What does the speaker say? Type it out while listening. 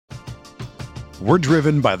We're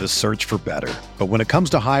driven by the search for better. But when it comes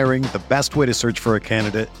to hiring, the best way to search for a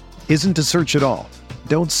candidate isn't to search at all.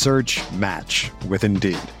 Don't search, match with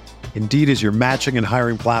Indeed. Indeed is your matching and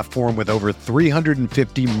hiring platform with over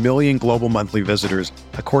 350 million global monthly visitors,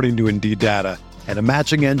 according to Indeed data, and a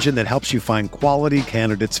matching engine that helps you find quality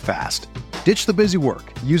candidates fast. Ditch the busy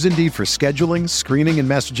work. Use Indeed for scheduling, screening, and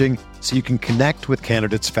messaging so you can connect with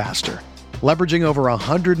candidates faster. Leveraging over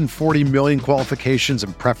 140 million qualifications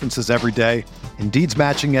and preferences every day, Indeed's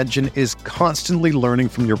matching engine is constantly learning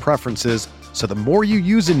from your preferences, so the more you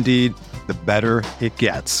use Indeed, the better it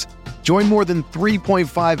gets. Join more than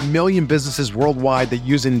 3.5 million businesses worldwide that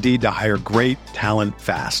use Indeed to hire great talent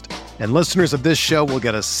fast. And listeners of this show will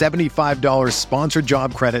get a $75 sponsored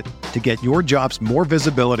job credit to get your jobs more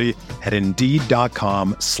visibility at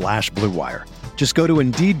Indeed.com/Blue Wire. Just go to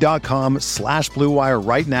Indeed.com/Blue Wire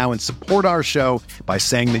right now and support our show by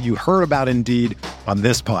saying that you heard about Indeed on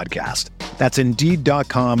this podcast. That's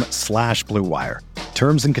Indeed.com/Blue Wire.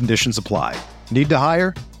 Terms and conditions apply. Need to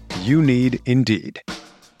hire? You need Indeed.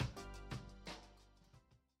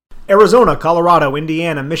 Arizona, Colorado,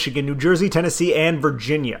 Indiana, Michigan, New Jersey, Tennessee, and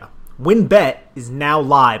Virginia. WynnBET is now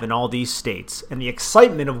live in all these states, and the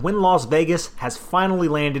excitement of Wynn Las Vegas has finally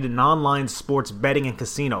landed in online sports betting and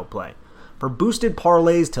casino play. For boosted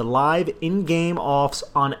parlays to live in-game offs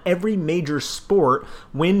on every major sport,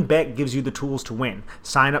 WynnBET gives you the tools to win.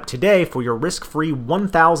 Sign up today for your risk-free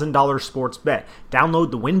 $1,000 sports bet. Download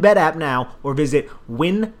the WynnBET app now or visit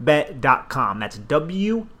wynnbet.com. That's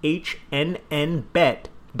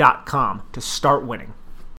WHNN-bet.com to start winning.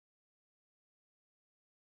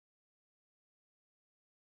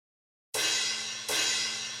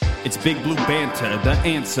 It's Big Blue Banter, the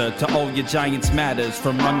answer to all your Giants matters.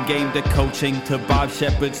 From run game to coaching to Bob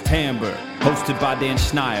Shepard's timbre. Hosted by Dan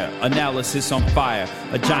Schneier, analysis on fire.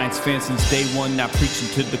 A Giants fan since day one, now preaching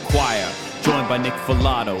to the choir. Joined by Nick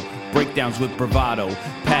Filato, breakdowns with bravado.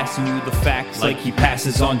 Passing you the facts like he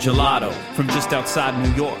passes on gelato. From just outside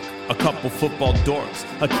New York, a couple football dorks.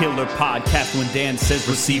 A killer podcast when Dan says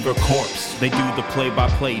receiver corpse. They do the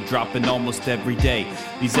play-by-play, dropping almost every day.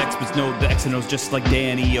 These experts know the X and O's just like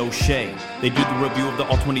Danny O'Shea. They do the review of the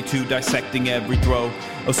All-22, dissecting every throw.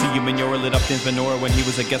 OCU Manora lit up Dan Venora when he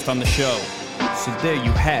was a guest on the show. So there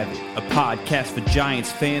you have it, a podcast for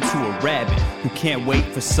Giants fans who are rabid, who can't wait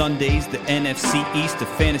for Sundays, the NFC East, the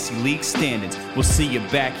Fantasy League standings. We'll see you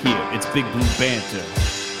back here. It's Big Blue Banter.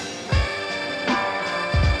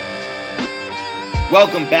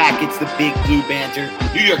 Welcome back. It's the Big Blue Banter,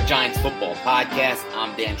 New York Giants football podcast.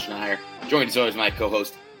 I'm Dan Schneier, joined as always by my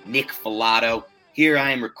co-host, Nick Filato. Here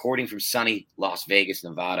I am recording from sunny Las Vegas,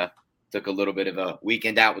 Nevada. Took a little bit of a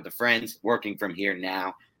weekend out with the friends, working from here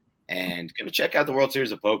now, and going to check out the World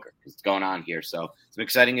Series of Poker. It's going on here, so some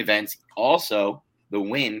exciting events. Also, the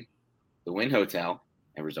Wynn Hotel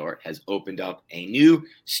and Resort has opened up a new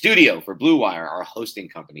studio for Blue Wire, our hosting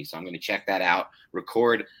company. So I'm going to check that out,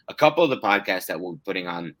 record a couple of the podcasts that we'll be putting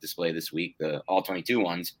on display this week, the All-22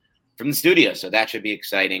 ones, from the studio. So that should be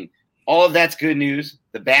exciting. All of that's good news.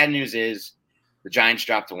 The bad news is the Giants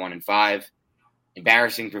dropped to 1-5.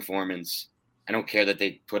 Embarrassing performance. I don't care that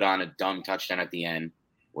they put on a dumb touchdown at the end,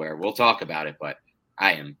 where we'll talk about it, but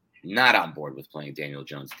I am not on board with playing Daniel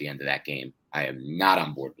Jones at the end of that game. I am not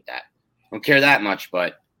on board with that. Don't care that much,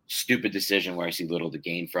 but stupid decision where I see little to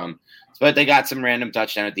gain from. But they got some random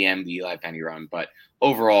touchdown at the end, the Eli Penny run. But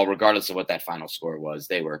overall, regardless of what that final score was,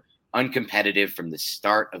 they were uncompetitive from the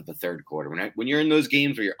start of the third quarter. When you're in those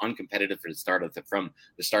games where you're uncompetitive from the start of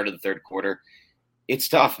the third quarter, it's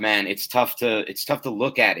tough, man. It's tough to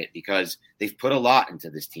look at it because they've put a lot into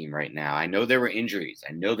this team right now. I know there were injuries.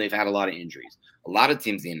 I know they've had a lot of injuries. A lot of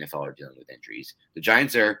teams in the NFL are dealing with injuries. The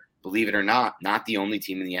Giants are, believe it or not the only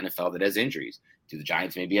team in the NFL that has injuries. Do the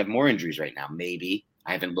Giants maybe have more injuries right now? Maybe.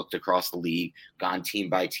 I haven't looked across the league, gone team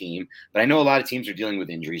by team, but I know a lot of teams are dealing with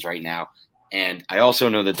injuries right now. And I also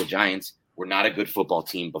know that the Giants were not a good football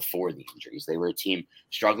team before the injuries. They were a team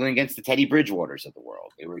struggling against the Teddy Bridgewaters of the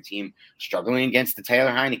world. They were a team struggling against the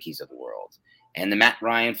Taylor Heinekes of the world and the Matt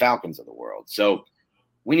Ryan Falcons of the world. So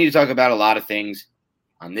we need to talk about a lot of things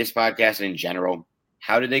on this podcast and in general.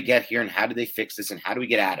 How did they get here and how do they fix this and how do we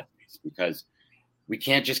get out of this? Because we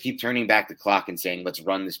can't just keep turning back the clock and saying, let's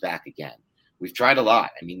run this back again. We've tried a lot.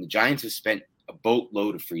 I mean, the Giants have spent a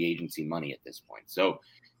boatload of free agency money at this point. So,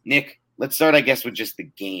 Nick, let's start, I guess, with just the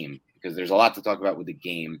game because there's a lot to talk about with the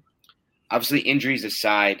game. Obviously, injuries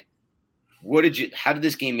aside, how did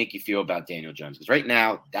this game make you feel about Daniel Jones? Because right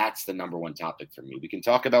now, that's the number one topic for me. We can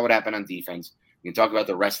talk about what happened on defense. We can talk about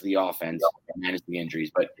the rest of the offense minus the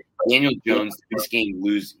injuries. But Daniel Jones, this game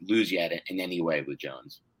lose yet in any way with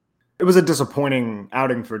Jones. It was a disappointing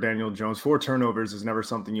outing for Daniel Jones. 4 turnovers is never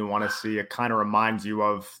something you want to see. It kind of reminds you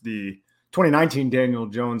of the 2019 Daniel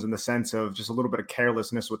Jones in the sense of just a little bit of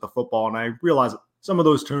carelessness with the football. And I realized some of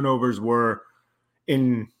those turnovers were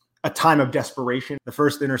in a time of desperation. The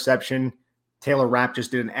first interception, Taylor Rapp just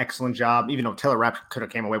did an excellent job, even though Taylor Rapp could have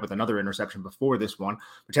came away with another interception before this one.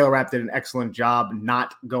 But Taylor Rapp did an excellent job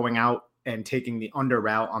not going out and taking the under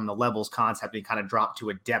route on the levels concept and kind of dropped to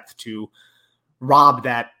a depth to rob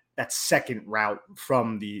that second route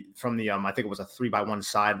from the I think it was a 3-by-1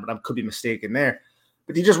 side, but I could be mistaken there.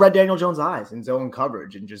 But he just read Daniel Jones' eyes in zone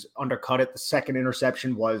coverage and just undercut it. The second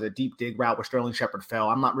interception was a deep dig route where Sterling Shepard fell.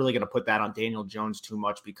 I'm not really going to put that on Daniel Jones too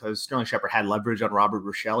much because Sterling Shepard had leverage on Robert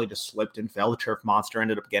Rochelle. He just slipped and fell. The turf monster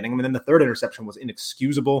ended up getting him. And then the third interception was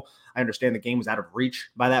inexcusable. I understand the game was out of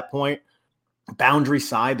reach by that point. Boundary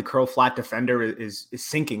side, the curl flat defender is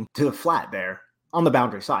sinking to the flat there. On the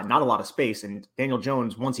boundary side, not a lot of space. And Daniel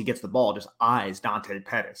Jones, once he gets the ball, just eyes Dante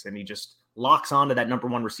Pettis. And he just locks onto that number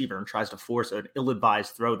 1 receiver and tries to force an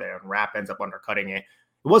ill-advised throw there. And Rapp ends up undercutting it.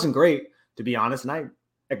 It wasn't great, to be honest. And I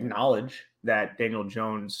acknowledge that Daniel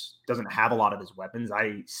Jones doesn't have a lot of his weapons.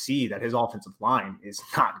 I see that his offensive line is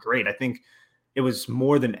not great. I think it was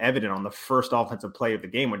more than evident on the first offensive play of the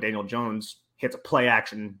game when Daniel Jones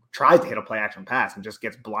tries to hit a play action pass and just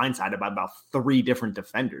gets blindsided by about 3 different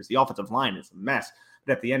defenders. The offensive line is a mess.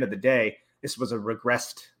 But at the end of the day, this was a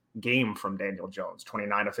regressed game from Daniel Jones,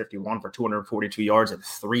 29 of 51 for 242 yards and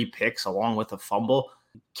 3 picks along with a fumble.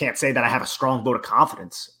 Can't say that I have a strong vote of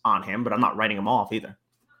confidence on him, but I'm not writing him off either.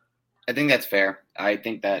 I think that's fair. I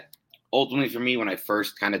think that ultimately for me, when I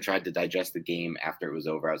first kind of tried to digest the game after it was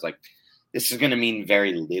over, I was like, this is going to mean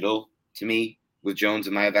very little to me with Jones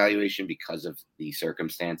in my evaluation because of the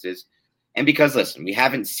circumstances. And because, listen, we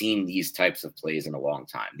haven't seen these types of plays in a long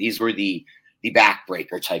time. These were the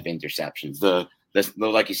backbreaker type interceptions. The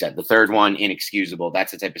like you said, the third one, inexcusable.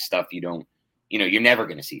 That's the type of stuff you're never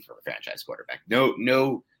going to see from a franchise quarterback.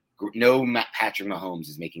 No Patrick Mahomes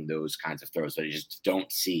is making those kinds of throws, but you just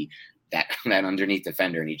don't see that underneath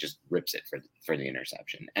defender, and he just rips it for the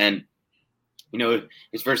interception. And,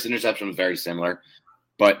 his first interception was very similar.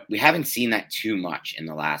 But we haven't seen that too much in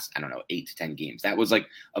the last, 8 to 10 games. That was like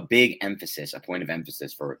a big emphasis, a point of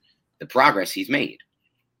emphasis for the progress he's made.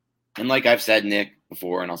 And like I've said, Nick,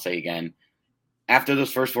 before, and I'll say again, after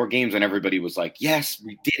those first 4 games when everybody was like, yes,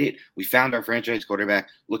 we did it. We found our franchise quarterback.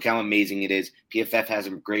 Look how amazing it is. PFF has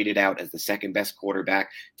him graded out as the second best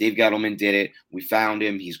quarterback. Dave Gettleman did it. We found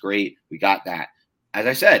him. He's great. We got that. As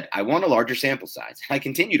I said, I want a larger sample size. I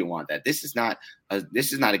continue to want that. This is not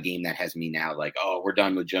a game that has me now like, oh, we're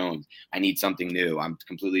done with Jones. I need something new. I'm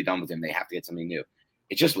completely done with him. They have to get something new.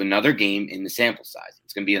 It's just another game in the sample size.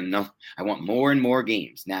 It's going to be enough. I want more and more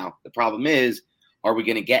games. Now, the problem is, are we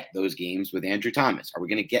going to get those games with Andrew Thomas? Are we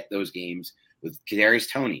going to get those games with Kadarius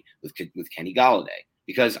Toney, with Kenny Golladay?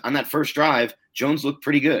 Because on that first drive, Jones looked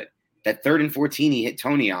pretty good. That 3rd and 14 he hit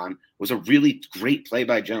Toney on was a really great play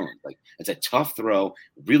by Jones. Like, it's a tough throw,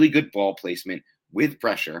 really good ball placement with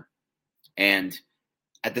pressure. And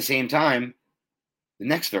at the same time, the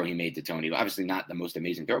next throw he made to Toney, obviously not the most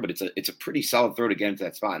amazing throw, but it's a pretty solid throw to get into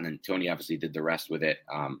that spot. And then Toney obviously did the rest with it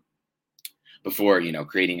before,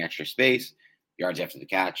 creating extra space, yards after the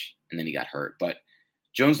catch, and then he got hurt. But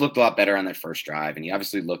Jones looked a lot better on that first drive, and he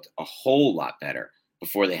obviously looked a whole lot better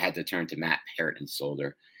before they had to turn to Matt Parrott and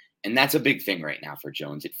Solder. And that's a big thing right now for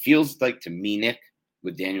Jones. It feels like, to me, Nick,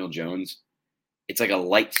 with Daniel Jones, it's like a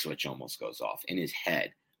light switch almost goes off in his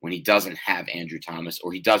head when he doesn't have Andrew Thomas,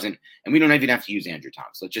 or he doesn't, and we don't even have to use Andrew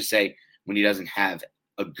Thomas. Let's just say when he doesn't have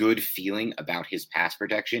a good feeling about his pass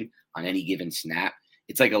protection on any given snap,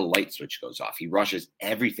 it's like a light switch goes off. He rushes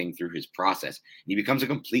everything through his process, and he becomes a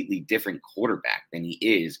completely different quarterback than he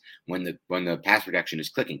is when the pass protection is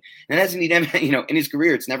clicking. And it hasn't even, in his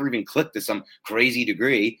career, it's never even clicked to some crazy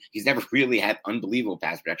degree. He's never really had unbelievable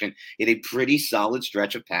pass protection. He had a pretty solid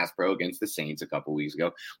stretch of pass pro against the Saints a couple weeks ago.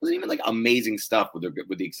 It wasn't even like amazing stuff with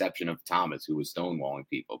the exception of Thomas, who was stonewalling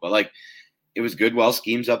people. But like, it was good, well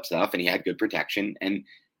schemes up stuff, and he had good protection. And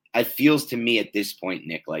it feels to me at this point,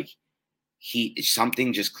 Nick, like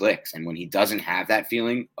something just clicks. And when he doesn't have that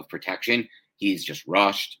feeling of protection, he's just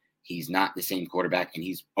rushed. He's not the same quarterback. And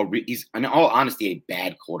he's in all honesty, a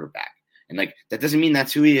bad quarterback. And like, that doesn't mean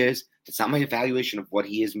that's who he is. That's not my evaluation of what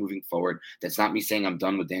he is moving forward. That's not me saying I'm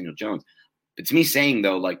done with Daniel Jones. It's me saying,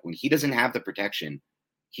 though, like, when he doesn't have the protection,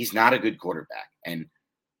 he's not a good quarterback. And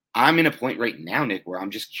I'm in a point right now, Nick, where I'm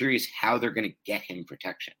just curious how they're going to get him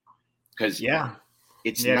protection. Because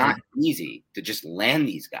it's not easy to just land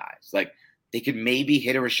these guys. Like, they could maybe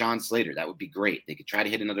hit a Rashawn Slater. That would be great. They could try to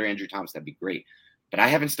hit another Andrew Thomas. That'd be great. But I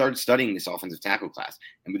haven't started studying this offensive tackle class.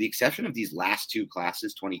 And with the exception of these last two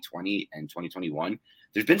classes, 2020 and 2021,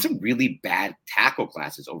 there's been some really bad tackle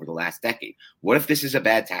classes over the last decade. What if this is a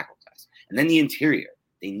bad tackle class? And then the interior.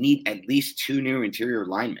 They need at least 2 new interior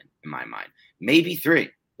linemen, in my mind. Maybe 3.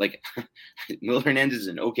 Like, Will Hernandez is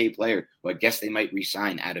an okay player who I guess they might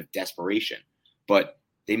re-sign out of desperation. But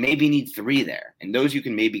they maybe need 3 there. And those you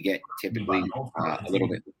can maybe get typically a little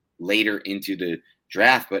bit later into the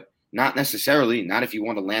draft. But not necessarily, not if you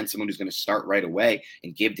want to land someone who's going to start right away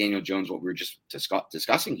and give Daniel Jones what we were just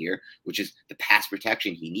discussing here, which is the pass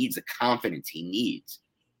protection he needs, the confidence he needs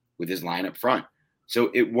with his line up front. So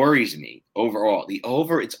it worries me overall.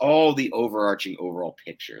 It's all the overarching overall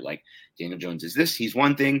picture. Like, Daniel Jones is this. He's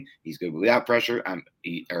one thing. He's good without pressure.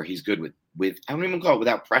 He's good with I don't even call it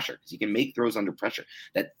without pressure, because he can make throws under pressure.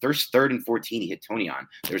 That first 3rd and 14 he hit Tony on,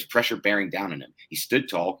 there was pressure bearing down on him. He stood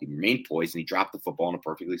tall, he remained poised, and he dropped the football in a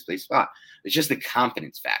perfectly placed spot. It's just the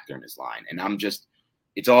confidence factor in his line. And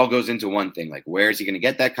it all goes into one thing. Like, where is he going to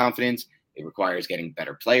get that confidence? It requires getting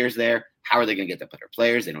better players there. How are they going to get the better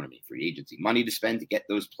players? They don't have any free agency money to spend to get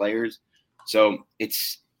those players. So it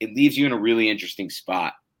leaves you in a really interesting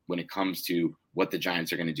spot when it comes to what the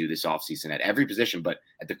Giants are going to do this offseason at every position, but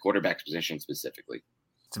at the quarterback position specifically.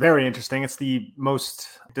 It's very interesting. It's the most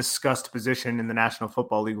discussed position in the National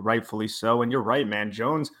Football League, rightfully so. And you're right, man.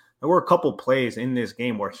 Jones, there were a couple plays in this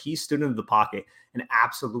game where he stood into the pocket and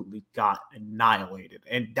absolutely got annihilated.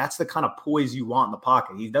 And that's the kind of poise you want in the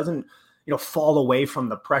pocket. He doesn't, fall away from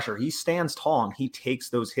the pressure. He stands tall and he takes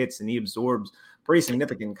those hits and he absorbs pretty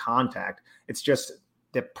significant contact. It's just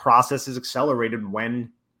the process is accelerated when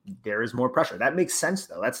there is more pressure. That makes sense,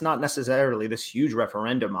 though. That's not necessarily this huge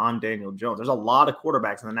referendum on Daniel Jones. There's a lot of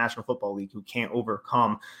quarterbacks in the National Football League who can't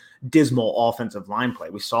overcome dismal offensive line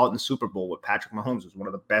play. We saw it in the Super Bowl with Patrick Mahomes, who's one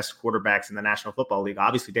of the best quarterbacks in the National Football League.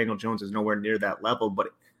 Obviously, Daniel Jones is nowhere near that level, but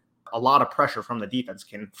a lot of pressure from the defense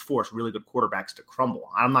can force really good quarterbacks to crumble.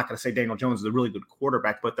 I'm not going to say Daniel Jones is a really good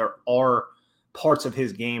quarterback, but there are parts of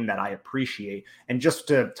his game that I appreciate. And just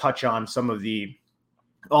to touch on some of the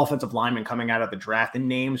offensive linemen coming out of the draft and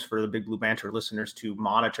names for the Big Blue Banter listeners to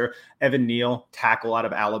monitor: Evan Neal, tackle out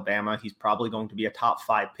of Alabama. He's probably going to be a top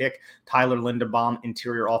 5 pick. Tyler Linderbaum,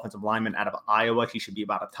 interior offensive lineman out of Iowa. He should be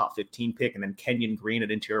about a top 15 pick. And then Kenyon Green,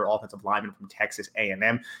 an interior offensive lineman from Texas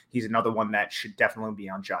A&M. He's another one that should definitely be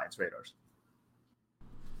on Giants' radars.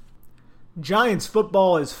 Giants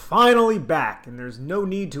football is finally back, and there's no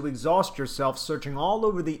need to exhaust yourself searching all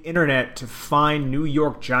over the internet to find New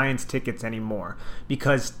York Giants tickets anymore,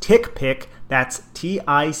 because TickPick, that's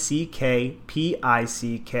TickPick,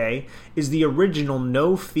 is the original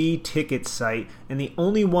no-fee ticket site and the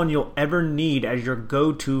only one you'll ever need as your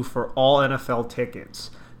go-to for all NFL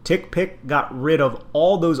tickets. TickPick got rid of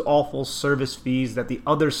all those awful service fees that the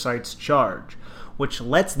other sites charge, which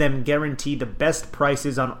lets them guarantee the best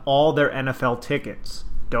prices on all their NFL tickets.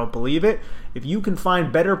 Don't believe it? If you can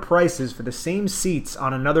find better prices for the same seats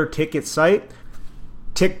on another ticket site,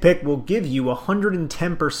 TickPick will give you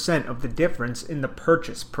 110% of the difference in the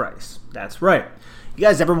purchase price. That's right. You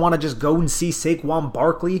guys ever want to just go and see Saquon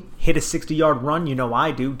Barkley hit a 60-yard run? You know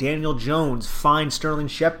I do. Daniel Jones, find Sterling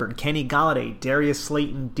Shepard, Kenny Golladay, Darius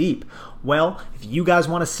Slayton deep. Well, if you guys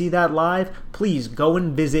want to see that live, please go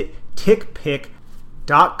and visit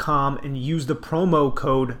TickPick.com and use the promo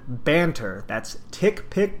code BANTER. That's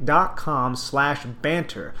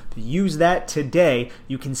tickpick.com/banter. If you use that today,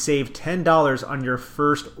 you can save $10 on your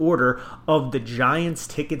first order of the Giants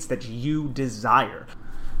tickets that you desire.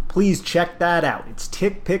 Please check that out. It's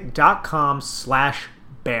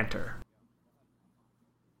tickpick.com/banter.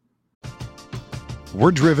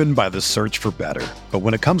 We're driven by the search for better. But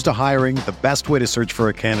when it comes to hiring, the best way to search for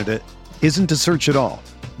a candidate isn't to search at all.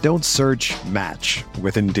 Don't search, match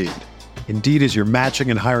with Indeed. Indeed is your matching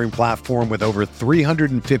and hiring platform with over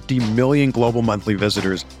 350 million global monthly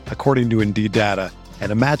visitors, according to Indeed data,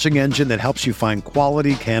 and a matching engine that helps you find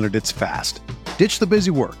quality candidates fast. Ditch the busy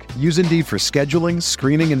work. Use Indeed for scheduling,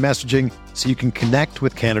 screening, and messaging so you can connect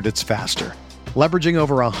with candidates faster. Leveraging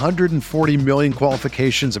over 140 million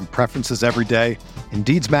qualifications and preferences every day,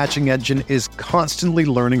 Indeed's matching engine is constantly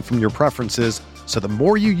learning from your preferences, so the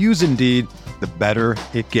more you use Indeed, the better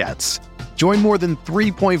it gets. Join more than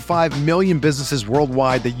 3.5 million businesses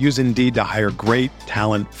worldwide that use Indeed to hire great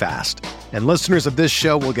talent fast. And listeners of this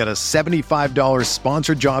show will get a $75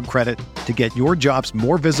 sponsored job credit to get your jobs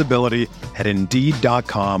more visibility at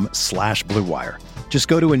Indeed.com/Blue Wire. Just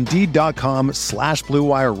go to Indeed.com/Blue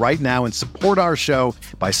Wire right now and support our show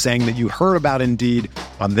by saying that you heard about Indeed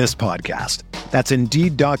on this podcast. That's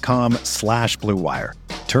Indeed.com/Blue Wire.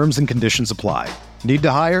 Terms and conditions apply. Need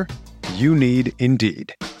to hire? You need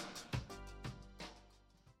Indeed.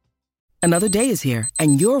 Another day is here,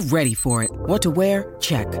 and you're ready for it. What to wear?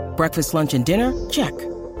 Check. Breakfast, lunch, and dinner? Check.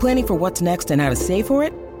 Planning for what's next and how to save for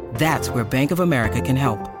it? That's where Bank of America can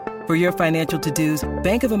help. For your financial to-dos,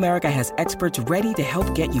 Bank of America has experts ready to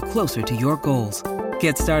help get you closer to your goals.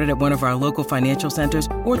 Get started at one of our local financial centers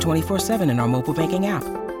or 24/7 in our mobile banking app.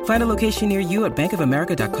 Find a location near you at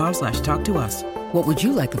bankofamerica.com/talktous. What would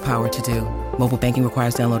you like the power to do? Mobile banking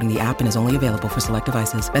requires downloading the app and is only available for select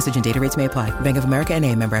devices. Message and data rates may apply. Bank of America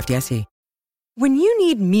NA, member FDIC. When you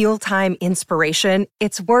need mealtime inspiration,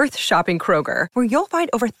 it's worth shopping Kroger, where you'll find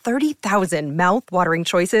over 30,000 mouth-watering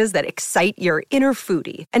choices that excite your inner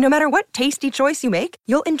foodie. And no matter what tasty choice you make,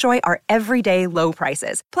 you'll enjoy our everyday low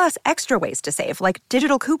prices, plus extra ways to save, like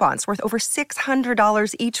digital coupons worth over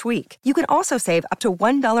 $600 each week. You can also save up to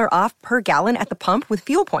 $1 off per gallon at the pump with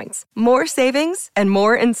fuel points. More savings and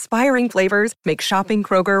more inspiring flavors make shopping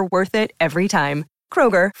Kroger worth it every time.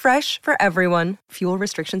 Kroger, fresh for everyone. Fuel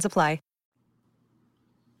restrictions apply.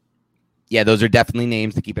 Yeah, those are definitely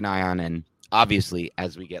names to keep an eye on. And obviously,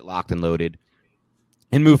 as we get locked and loaded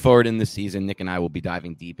and move forward in this season, Nick and I will be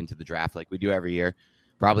diving deep into the draft like we do every year.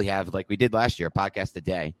 Probably have, like we did last year, a podcast a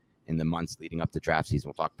day in the months leading up to draft season.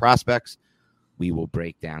 We'll talk prospects. We will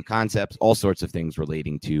break down concepts, all sorts of things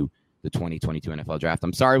relating to the 2022 NFL draft.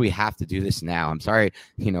 I'm sorry we have to do this now. I'm sorry,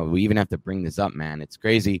 we even have to bring this up, man. It's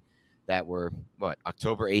crazy that we're,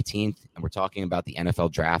 October 18th, and we're talking about the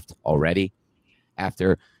NFL draft already.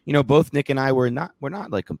 After, both Nick and I we're not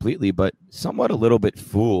like completely, but somewhat a little bit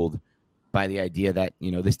fooled by the idea that,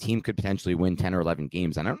 this team could potentially win 10 or 11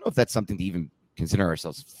 games. And I don't know if that's something to even consider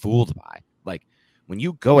ourselves fooled by. Like, when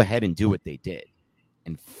you go ahead and do what they did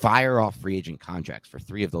and fire off free agent contracts for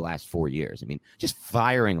 3 of the last 4 years, I mean, just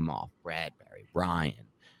firing them off, Bradbury, Ryan,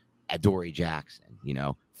 Adoree Jackson,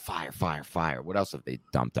 fire. What else have they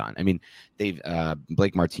dumped on? I mean, they've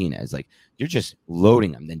Blake Martinez, like, you're just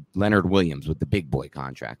loading them. Then Leonard Williams with the big boy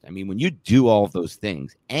contract. I mean, when you do all of those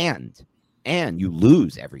things and you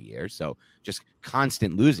lose every year, so just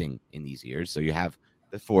constant losing in these years. So you have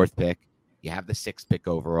the 4th pick, you have the 6th pick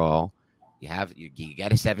overall, you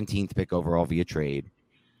get a 17th pick overall via trade.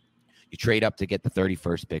 You trade up to get the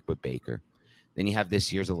 31st pick with Baker. Then you have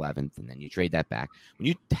this year's 11th, and then you trade that back. When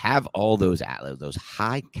you have all those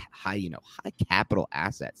high capital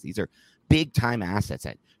assets, these are big time assets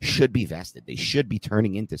that should be vested. They should be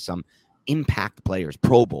turning into some impact players,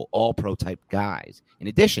 Pro Bowl, all pro type guys, in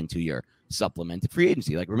addition to your supplemented free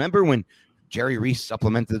agency. Like, remember when Jerry Reese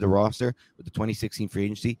supplemented the roster with the 2016 free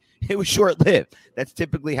agency? It was short lived. That's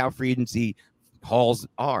typically how free agency hauls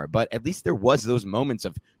are, but at least there was those moments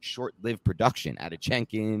of short-lived production out of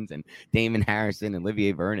Jenkins and Damon Harrison and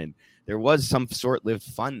Olivier Vernon. There was some short-lived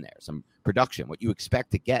fun there, some production, what you expect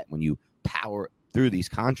to get when you power through these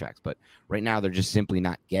contracts. But right now, they're just simply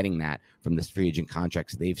not getting that from the free agent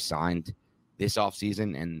contracts they've signed this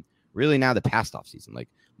offseason and really now the past offseason. Like,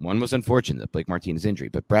 one was unfortunate, Blake Martinez injury,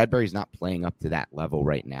 but Bradbury's not playing up to that level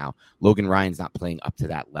right now. Logan Ryan's not playing up to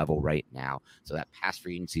that level right now. So that past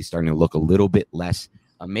free agency is starting to look a little bit less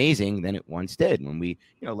amazing than it once did. When we,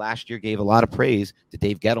 last year gave a lot of praise to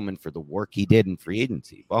Dave Gettleman for the work he did in free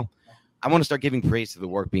agency. Well, I want to start giving praise to the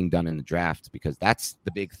work being done in the draft because that's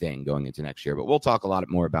the big thing going into next year. But we'll talk a lot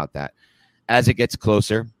more about that as it gets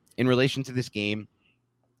closer. In relation to this game,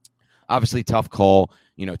 obviously tough call.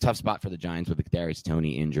 Tough spot for the Giants with the Kadarius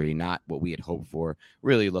Toney injury. Not what we had hoped for.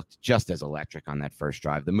 Really looked just as electric on that first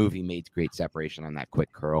drive. The movie made great separation on that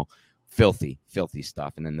quick curl. Filthy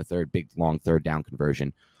stuff. And then the big, long third down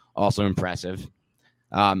conversion. Also impressive.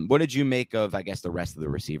 What did you make of, I guess, the rest of the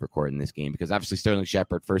receiver corps in this game? Because obviously Sterling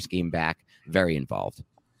Shepard, first game back, very involved.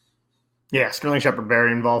 Yeah, Sterling Shepard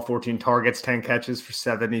very involved, 14 targets, 10 catches for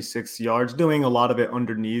 76 yards, doing a lot of it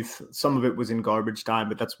underneath. Some of it was in garbage time,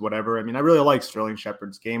 but that's whatever. I mean, I really like Sterling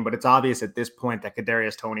Shepard's game, but it's obvious at this point that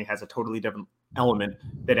Kadarius Toney has a totally different element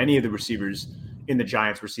than any of the receivers in the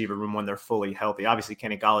Giants receiver room when they're fully healthy. Obviously,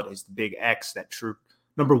 Kenny Golladay is the big X, that true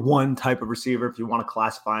number one type of receiver, if you want to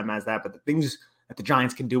classify him as that. But the things that the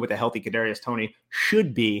Giants can do with a healthy Kadarius Toney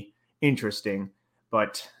should be interesting.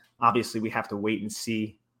 But obviously, we have to wait and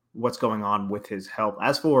see what's going on with his health.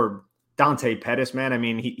 As for Dante Pettis, man, I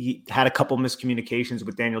mean, he had a couple miscommunications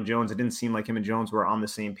with Daniel Jones. It didn't seem like him and Jones were on the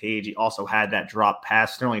same page. He also had that drop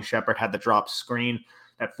pass. Sterling Shepard had the drop screen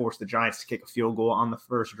that forced the Giants to kick a field goal on the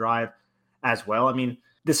first drive as well. I mean,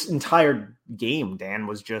 this entire game, Dan,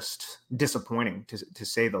 was just disappointing to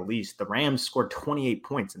say the least. The Rams scored 28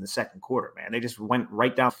 points in the second quarter, man. They just went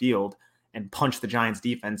right downfield and punched the Giants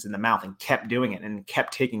defense in the mouth and kept doing it and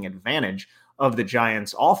kept taking advantage of the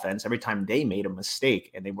Giants offense every time they made a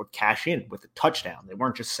mistake, and they would cash in with a touchdown. They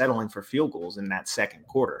weren't just settling for field goals in that second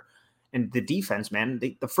quarter. And the defense, man,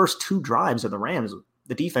 the first 2 drives of the Rams,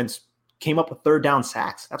 the defense came up with third down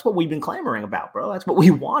sacks. That's what we've been clamoring about, bro. That's what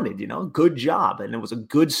we wanted, good job. And it was a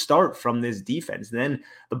good start from this defense. Then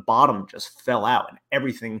the bottom just fell out and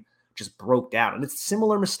everything just broke down. And it's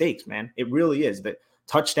similar mistakes, man. It really is. The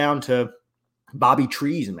touchdown to Bobby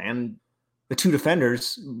Trees, man. The 2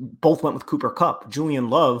 defenders both went with Cooper Kupp. Julian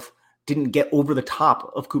Love didn't get over the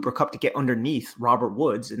top of Cooper Kupp to get underneath Robert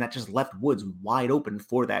Woods, and that just left Woods wide open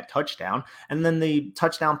for that touchdown. And then the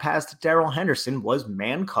touchdown pass to Darrell Henderson was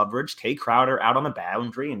man coverage, Tay Crowder out on the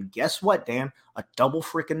boundary, and guess what, Dan? A double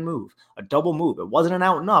freaking move. A double move. It wasn't an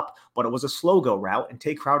out and up, but it was a slow go route, and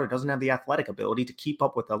Tay Crowder doesn't have the athletic ability to keep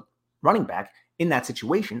up with a running back in that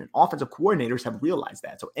situation, and offensive coordinators have realized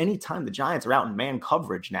that. So anytime the Giants are out in man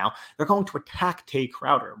coverage now, they're going to attack Tay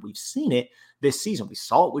Crowder. We've seen it this season. We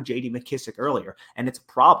saw it with J.D. McKissic earlier, and it's a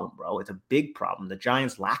problem, bro. It's a big problem. The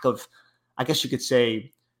Giants' lack of, I guess you could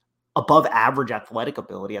say, above average athletic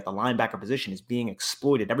ability at the linebacker position is being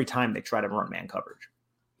exploited every time they try to run man coverage.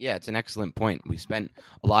 Yeah, it's an excellent point. We spent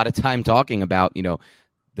a lot of time talking about,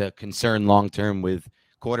 the concern long-term with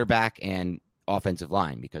quarterback and offensive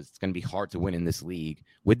line, because it's going to be hard to win in this league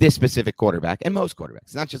with this specific quarterback and most quarterbacks.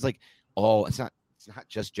 It's not just like, it's not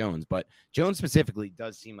just Jones, but Jones specifically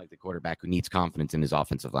does seem like the quarterback who needs confidence in his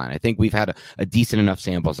offensive line. I think we've had a decent enough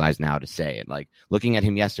sample size now to say it, like looking at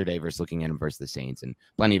him yesterday versus looking at him versus the Saints and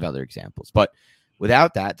plenty of other examples. But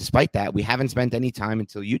without that, despite that, we haven't spent any time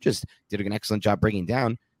until you just did an excellent job breaking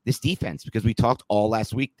down this defense, because we talked all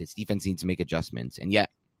last week. This defense needs to make adjustments. And yet,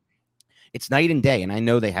 it's night and day, and I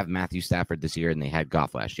know they have Matthew Stafford this year and they had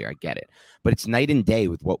Goff last year. I get it. But it's night and day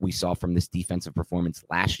with what we saw from this defensive performance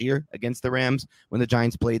last year against the Rams when the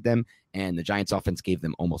Giants played them, and the Giants offense gave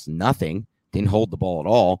them almost nothing, didn't hold the ball at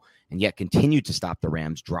all, and yet continued to stop the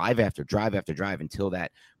Rams drive after drive after drive until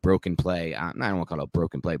that broken play. I don't want to call it a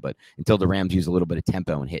broken play, but until the Rams used a little bit of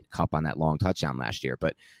tempo and hit Kupp on that long touchdown last year.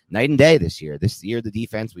 But night and day this year. This year, the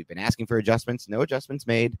defense, we've been asking for adjustments, no adjustments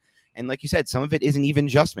made. And like you said, some of it isn't even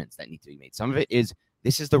adjustments that need to be made. Some of it is,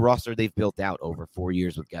 this is the roster they've built out over 4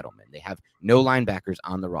 years with Gettleman. They have no linebackers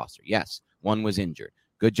on the roster. Yes, one was injured.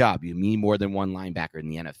 Good job. You need more than one linebacker in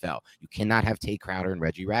the NFL. You cannot have Tay Crowder and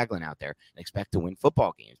Reggie Ragland out there and expect to win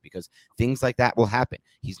football games, because things like that will happen.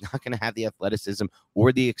 He's not going to have the athleticism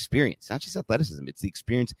or the experience. Not just athleticism, it's the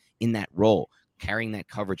experience in that role, carrying that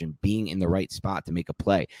coverage and being in the right spot to make a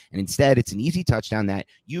play. And instead, it's an easy touchdown that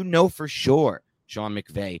for sure Sean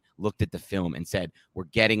McVay looked at the film and said, we're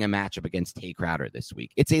getting a matchup against Tay Crowder this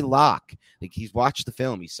week. It's a lock. Like, he's watched the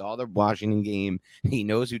film. He saw the Washington game. He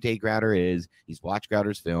knows who Tay Crowder is. He's watched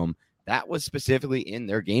Crowder's film. That was specifically in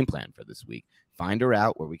their game plan for this week. Find a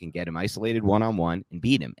route where we can get him isolated one-on-one and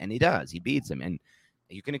beat him. And he does. He beats him. And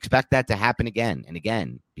you can expect that to happen again and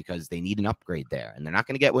again, because they need an upgrade there. And they're not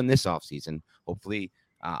going to get one this offseason. Hopefully,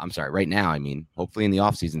 right now, hopefully in the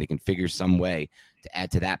offseason they can figure some way to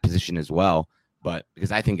add to that position as well. But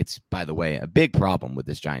because I think it's, by the way, a big problem with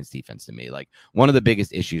this Giants defense to me. Like, one of the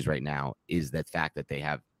biggest issues right now is the fact that they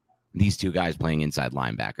have these 2 guys playing inside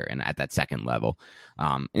linebacker and at that second level,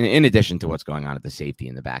 in addition to what's going on at the safety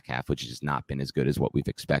in the back half, which has not been as good as what we've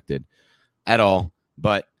expected at all.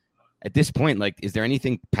 But at this point, like, is there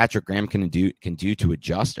anything Patrick Graham can do to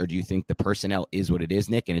adjust, or do you think the personnel is what it is,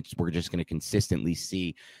 Nick, and we're just going to consistently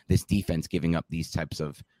see this defense giving up these types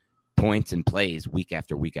of points and plays week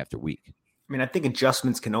after week after week? I think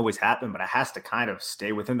adjustments can always happen, but it has to kind of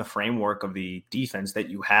stay within the framework of the defense that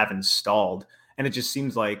you have installed. And it just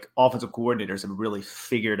seems like offensive coordinators have really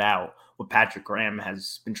figured out what Patrick Graham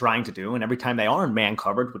has been trying to do. And every time they are in man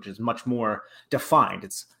coverage, which is much more defined,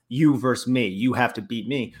 it's you versus me. You have to beat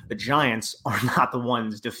me. The Giants are not the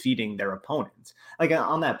ones defeating their opponents. Like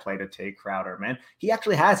on that play to Tay Crowder, man, he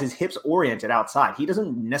actually has his hips oriented outside. He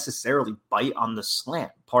doesn't necessarily bite on the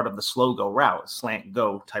slant, part of the slow go route, slant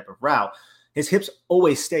go type of route. His hips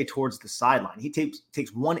always stay towards the sideline. He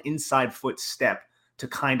takes one inside foot step to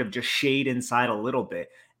kind of just shade inside a little bit.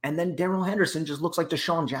 And then Darrell Henderson just looks like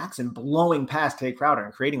Deshaun Jackson blowing past Tay Crowder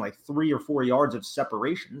and creating like 3 or 4 yards of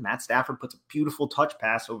separation. Matt Stafford puts a beautiful touch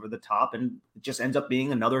pass over the top, and it just ends up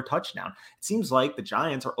being another touchdown. It seems like the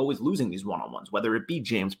Giants are always losing these one-on-ones, whether it be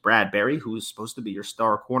James Bradbury, who's supposed to be your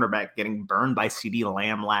star cornerback, getting burned by CeeDee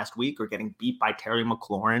Lamb last week, or getting beat by Terry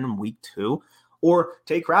McLaurin in week 2, or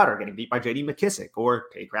Tay Crowder getting beat by J.D. McKissic, or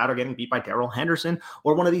Tay Crowder getting beat by Darrell Henderson,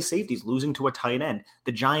 or one of these safeties losing to a tight end.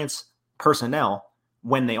 The Giants personnel,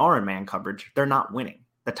 when they are in man coverage, they're not winning.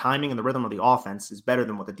 The timing and the rhythm of the offense is better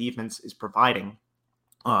than what the defense is providing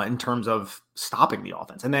in terms of stopping the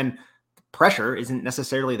offense. And then pressure isn't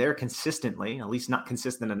necessarily there consistently, at least not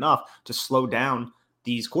consistent enough to slow down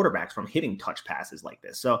these quarterbacks from hitting touch passes like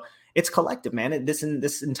this. So it's collective, man.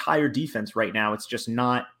 This entire defense right now, it's just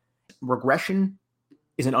not regression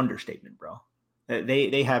is an understatement, bro.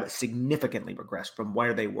 They have significantly regressed from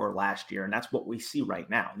where they were last year, and that's what we see right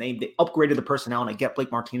now. They upgraded the personnel, and I get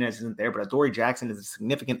Blake Martinez isn't there, but Adoree Jackson is a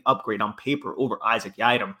significant upgrade on paper over Isaac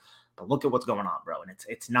Yiadom. But look at what's going on, bro, and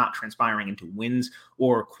it's not transpiring into wins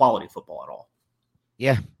or quality football at all.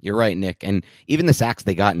 Yeah, you're right, Nick. And even the sacks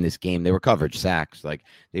they got in this game, they were coverage sacks. Like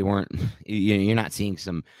they weren't, you're not seeing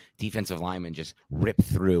some defensive lineman just rip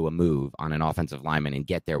through a move on an offensive lineman and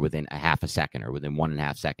get there within a half a second or within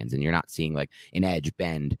 1.5 seconds. And you're not seeing like an edge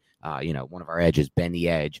bend, one of our edges bend the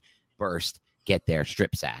edge, burst, get there,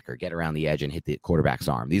 strip sack, or get around the edge and hit the quarterback's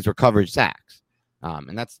arm. These were coverage sacks.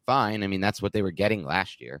 And that's fine. I mean, that's what they were getting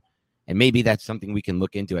last year. And maybe that's something we can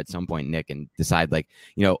look into at some point, Nick, and decide like,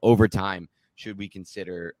 over time, should we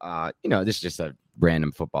consider, this is just a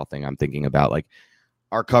random football thing I'm thinking about, like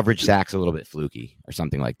our coverage sacks a little bit fluky or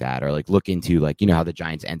something like that, or like look into like, how the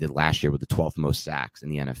Giants ended last year with the 12th most sacks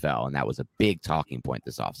in the NFL. And that was a big talking point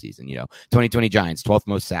this offseason, 2020 Giants, 12th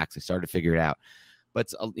most sacks. They started to figure it out.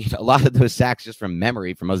 But a lot of those sacks, just from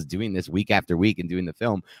memory, from us doing this week after week and doing the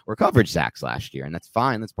film, were coverage sacks last year. And that's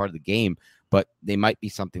fine. That's part of the game. But they might be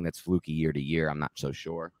something that's fluky year to year. I'm not so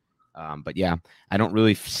sure. But yeah, I don't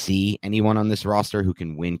really see anyone on this roster who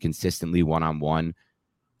can win consistently one-on-one.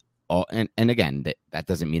 And again, that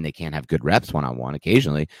doesn't mean they can't have good reps one-on-one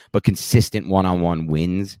occasionally, but consistent one-on-one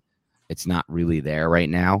wins, it's not really there right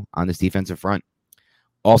now on this defensive front.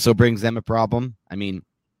 Also brings them a problem. I mean,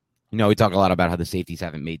 we talk a lot about how the safeties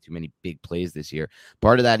haven't made too many big plays this year.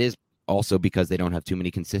 Part of that is also because they don't have too many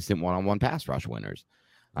consistent one-on-one pass rush winners.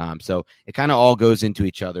 So it kind of all goes into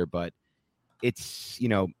each other, but it's,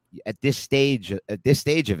 at this stage of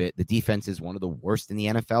it, the defense is one of the worst in the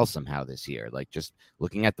NFL somehow this year. Like just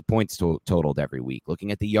looking at the points totaled every week,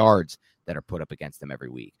 looking at the yards that are put up against them every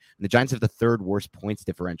week. And the Giants have the third worst points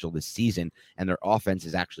differential this season, and their offense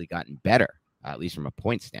has actually gotten better, at least from a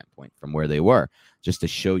point standpoint, from where they were, just to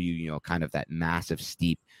show you, kind of that massive,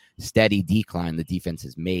 steep, steady decline the defense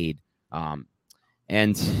has made.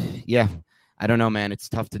 And yeah, I don't know, man. It's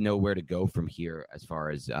tough to know where to go from here as far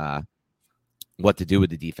as what to do with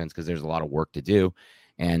the defense, because there's a lot of work to do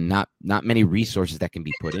and not many resources that can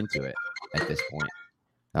be put into it at this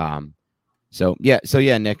point. So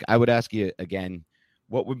yeah, Nick, I would ask you again,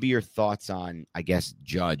 what would be your thoughts on, I guess,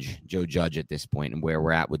 Joe Judge at this point and where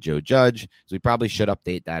we're at with Joe Judge? So we probably should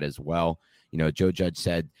update that as well. Joe Judge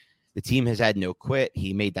said the team has had no quit.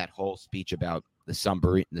 He made that whole speech about the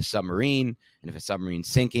submarine, and if a submarine's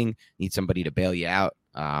sinking, need somebody to bail you out.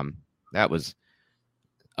 That was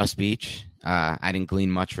a speech. I didn't glean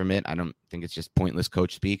much from it. I don't think it's just pointless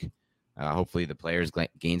coach speak. Hopefully the players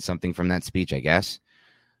gain something from that speech, I guess.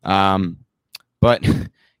 But,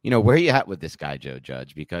 where are you at with this guy, Joe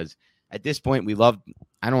Judge? Because at this point,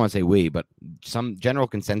 I don't want to say we, but some general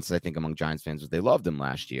consensus, I think, among Giants fans was they loved him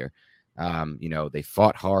last year. They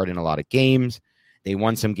fought hard in a lot of games. They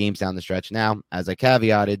won some games down the stretch. Now, as I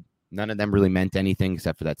caveated, none of them really meant anything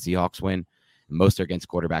except for that Seahawks win. Most are against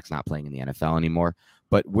quarterbacks not playing in the NFL anymore.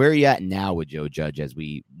 But where are you at now with Joe Judge as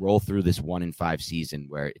we roll through this 1-5 season,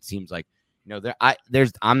 where it seems like,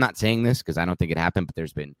 I'm not saying this because I don't think it happened, but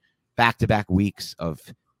there's been back-to-back weeks of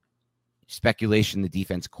speculation the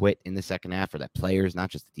defense quit in the second half, or that players, not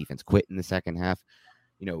just the defense, quit in the second half.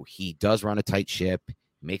 He does run a tight ship,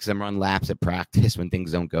 makes them run laps at practice when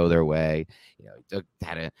things don't go their way. He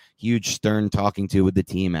had a huge stern talking to with the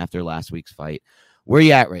team after last week's fight. Where are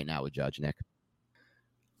you at right now with Judge, Nick?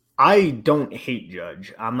 I don't hate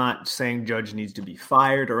Judge. I'm not saying Judge needs to be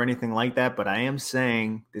fired or anything like that, but I am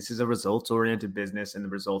saying this is a results-oriented business, and the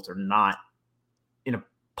results are not in a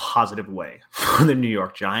positive way for the New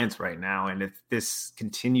York Giants right now. And if this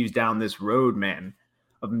continues down this road, man,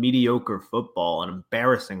 of mediocre football and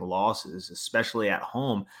embarrassing losses, especially at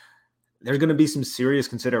home, there's going to be some serious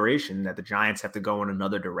consideration that the Giants have to go in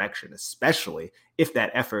another direction, especially if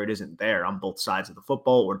that effort isn't there on both sides of the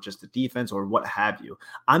football or just the defense or what have you.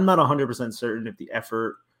 I'm not 100% certain if the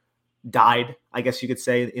effort died, I guess you could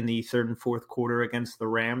say, in the third and fourth quarter against the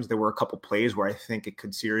Rams. There were a couple plays where I think it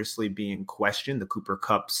could seriously be in question. The Cooper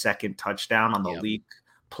Kupp second touchdown on the leak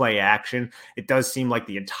play action. It does seem like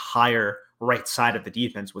the entire right side of the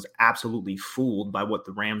defense was absolutely fooled by what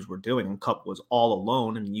the Rams were doing, and Kupp was all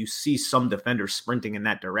alone. And you see some defenders sprinting in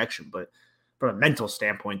that direction, but from a mental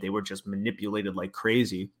standpoint, they were just manipulated like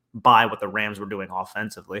crazy by what the Rams were doing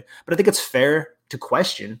offensively. But I think it's fair to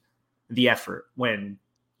question the effort when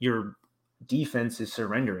you're defense is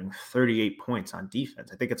surrendering 38 points on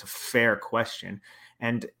defense? I think it's a fair question.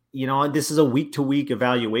 And, this is a week-to-week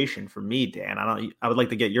evaluation for me, Dan. I would like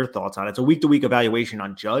to get your thoughts on it. It's a week-to-week evaluation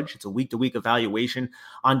on Judge. It's a week-to-week evaluation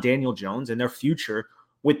on Daniel Jones and their future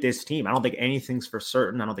with this team. I don't think anything's for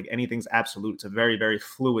certain. I don't think anything's absolute. It's a very, very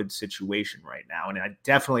fluid situation right now. And I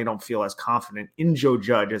definitely don't feel as confident in Joe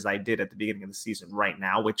Judge as I did at the beginning of the season right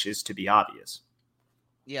now, which is to be obvious.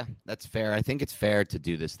 Yeah, that's fair. I think it's fair to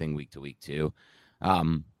do this thing week to week too.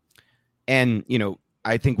 And,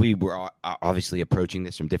 I think we were obviously approaching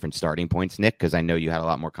this from different starting points, Nick, because I know you had a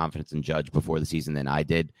lot more confidence in Judge before the season than I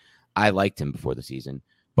did. I liked him before the season,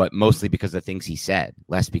 but mostly because of the things he said,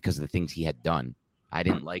 less because of the things he had done. I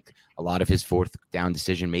didn't like a lot of his fourth down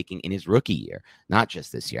decision-making in his rookie year, not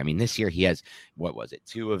just this year. I mean, this year he has,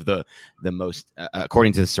 two of the most,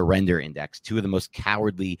 according to the surrender index, two of the most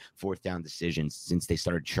cowardly fourth down decisions since they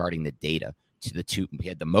started charting the data. To the two, he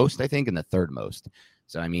had the most, I think, and the third most.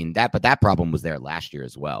 So, I mean, that problem was there last year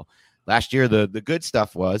as well. Last year, the good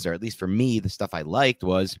stuff was, or at least for me, the stuff I liked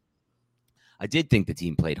was, I did think the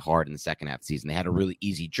team played hard in the second half of the season. They had a really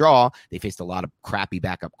easy draw. They faced a lot of crappy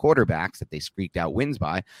backup quarterbacks that they squeaked out wins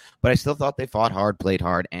by, but I still thought they fought hard, played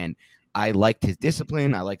hard, and I liked his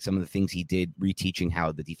discipline. I liked some of the things he did, reteaching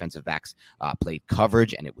how the defensive backs played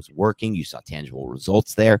coverage, and it was working. You saw tangible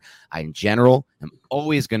results there. I, in general, am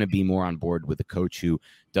always going to be more on board with a coach who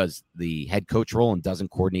does the head coach role and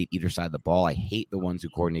doesn't coordinate either side of the ball. I hate the ones who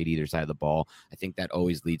coordinate either side of the ball. I think that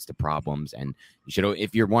always leads to problems, and you should,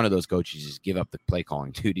 if you're one of those coaches, just give up the play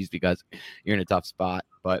calling duties because you're in a tough spot.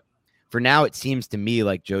 But for now, it seems to me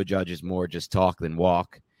like Joe Judge is more just talk than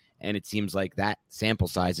walk. And it seems like that sample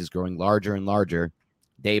size is growing larger and larger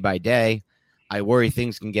day by day. I worry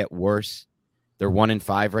things can get worse. They're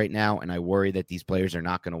 1-5 right now, and I worry that these players are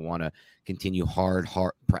not going to want to continue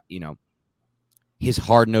his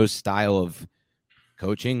hard-nosed style of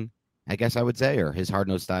coaching, I guess I would say, or his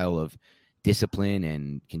hard-nosed style of discipline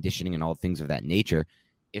and conditioning and all things of that nature.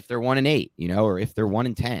 If they're 1-8, or if they're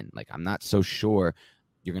 1-10, like I'm not so sure.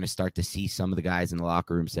 You're going to start to see some of the guys in the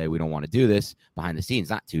locker room say, we don't want to do this behind the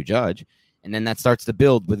scenes, not to Judge. And then that starts to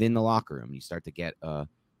build within the locker room. You start to get a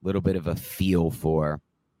little bit of a feel for,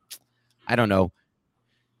 I don't know,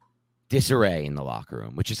 disarray in the locker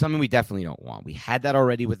room, which is something we definitely don't want. We had that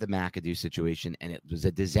already with the McAdoo situation, and it was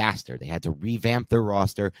a disaster. They had to revamp their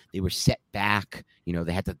roster. They were set back.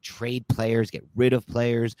 They had to trade players, get rid of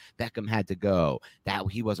players. Beckham had to go. That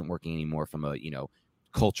he wasn't working anymore from a,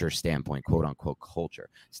 culture standpoint, quote unquote culture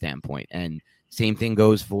standpoint. And same thing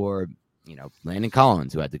goes for, Landon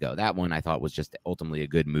Collins, who had to go. That one I thought was just ultimately a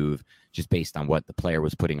good move, just based on what the player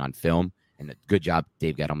was putting on film. And a good job,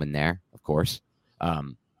 Dave Gettleman there, of course.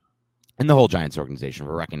 And the whole Giants organization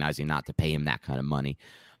for recognizing not to pay him that kind of money.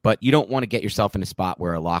 But you don't want to get yourself in a spot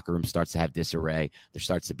where a locker room starts to have disarray. There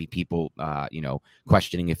starts to be people,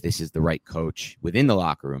 questioning if this is the right coach within the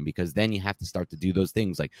locker room, because then you have to start to do those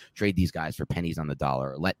things like trade these guys for pennies on the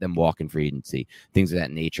dollar or let them walk in free agency, things of that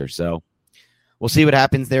nature. So we'll see what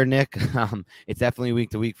happens there, Nick. It's definitely week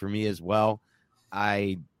to week for me as well.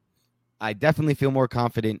 I definitely feel more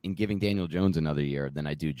confident in giving Daniel Jones another year than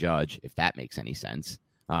I do Judge, if that makes any sense.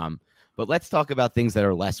 But let's talk about things that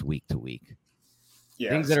are less week to week. Yes.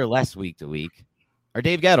 Things that are less week to week are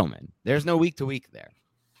Dave Gettleman. There's no week to week there.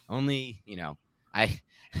 Only,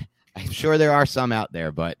 I'm sure there are some out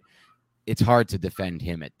there, but it's hard to defend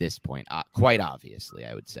him at this point. Quite obviously,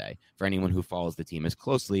 I would say, for anyone who follows the team as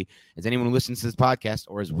closely as anyone who listens to this podcast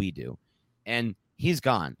or as we do. And he's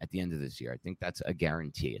gone at the end of this year. I think that's a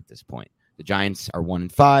guarantee at this point. The Giants are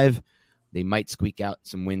 1-5. They might squeak out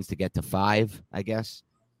some wins to get to 5, I guess.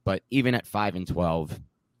 But even at 5-12,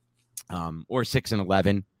 or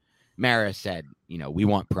 6-11, Mara said, we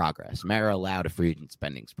want progress. Mara allowed a free agent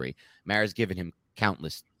spending spree. Mara's given him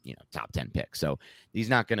countless, top 10 picks. So he's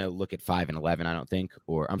not going to look at 5-11, I don't think,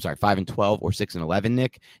 or 5-12 or 6-11,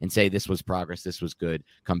 Nick, and say this was progress, this was good.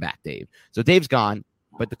 Come back, Dave. So Dave's gone.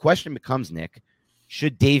 But the question becomes, Nick,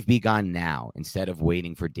 should Dave be gone now instead of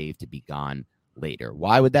waiting for Dave to be gone later?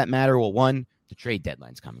 Why would that matter? Well, one, the trade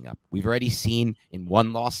deadline's coming up. We've already seen in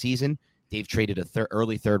one loss season, Dave traded a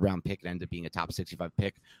early third-round pick that ended up being a top 65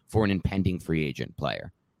 pick for an impending free agent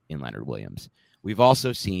player in Leonard Williams. We've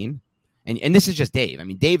also seen, and this is just Dave. I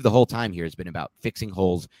mean, Dave the whole time here has been about fixing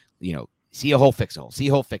holes, see a hole, fix a hole, see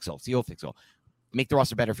a hole, fix a hole, see a hole, fix a hole. Make the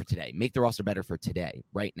roster better for today. Make the roster better for today,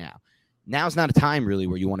 right now. Now's not a time really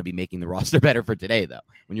where you want to be making the roster better for today, though.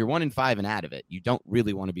 When you're 1-5 and out of it, you don't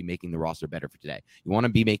really want to be making the roster better for today. You want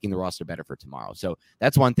to be making the roster better for tomorrow. So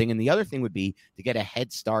that's one thing. And the other thing would be to get a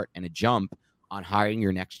head start and a jump on hiring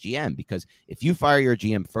your next GM, because if you fire your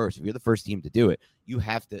GM first, if you're the first team to do it, you're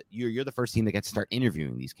the first team that gets to start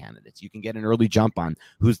interviewing these candidates. You can get an early jump on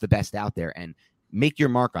who's the best out there and make your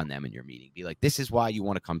mark on them in your meeting. Be like, this is why you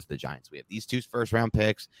want to come to the Giants. We have these 2 first-round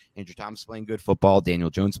picks. Andrew Thomas playing good football. Daniel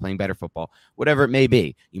Jones playing better football. Whatever it may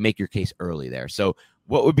be, you make your case early there. So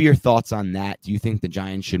what would be your thoughts on that? Do you think the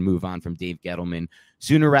Giants should move on from Dave Gettleman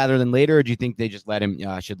sooner rather than later, or do you think they just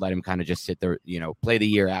should let him kind of just sit there, play the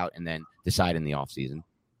year out and then decide in the offseason?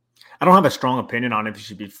 I don't have a strong opinion on if he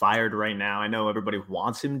should be fired right now. I know everybody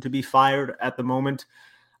wants him to be fired at the moment.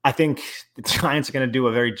 I think the Giants are going to do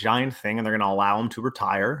a very Giant thing, and they're going to allow him to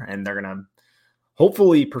retire, and they're going to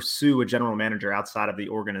hopefully pursue a general manager outside of the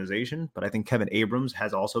organization. But I think Kevin Abrams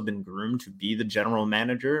has also been groomed to be the general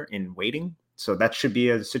manager in waiting. So that should be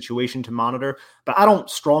a situation to monitor. But I don't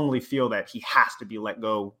strongly feel that he has to be let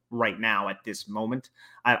go right now at this moment.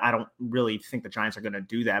 I don't really think the Giants are going to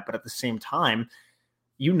do that. But at the same time,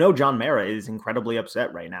 John Mara is incredibly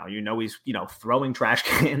upset right now. He's, throwing trash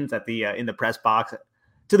cans at the in the press box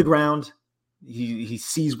to the ground. He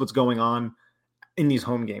sees what's going on in these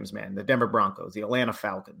home games, man. The Denver Broncos, the Atlanta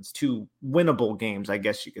Falcons, 2 winnable games, I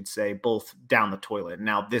guess you could say, both down the toilet.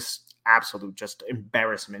 Now this absolute just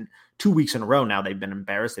embarrassment. 2 weeks in a row now they've been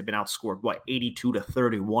embarrassed. They've been outscored,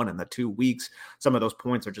 82-31 in the 2 weeks. Some of those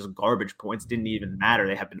points are just garbage points. Didn't even matter.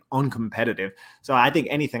 They have been uncompetitive. So I think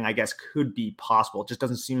anything, I guess, could be possible. It just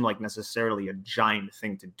doesn't seem like necessarily a Giant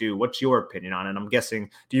thing to do. What's your opinion on it? I'm guessing,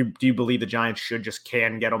 do you believe the Giants should just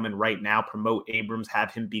can Gettleman right now, promote Abrams,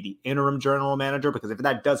 have him be the interim general manager? Because if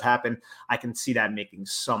that does happen, I can see that making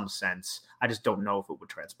some sense. I just don't know if it would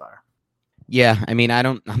transpire. Yeah, I mean,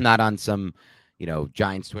 I'm not on some,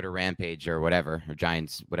 Giants Twitter rampage or whatever, or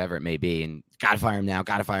Giants, whatever it may be, and gotta fire him now,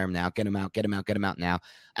 get him out now.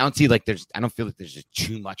 I don't feel like there's just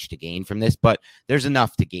too much to gain from this, but there's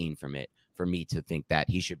enough to gain from it for me to think that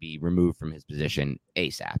he should be removed from his position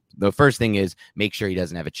ASAP. The first thing is make sure he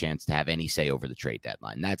doesn't have a chance to have any say over the trade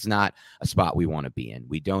deadline. That's not a spot we want to be in.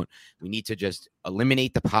 We need to just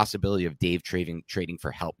eliminate the possibility of Dave trading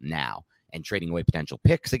for help now and trading away potential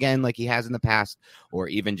picks again, like he has in the past, or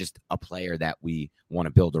even just a player that we want to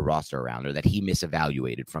build a roster around, or that he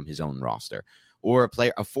misevaluated from his own roster, or a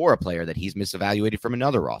player that he's misevaluated from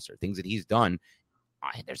another roster, things that he's done.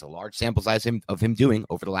 There's a large sample size of him doing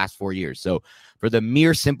over the last 4 years. So for the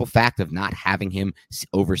mere simple fact of not having him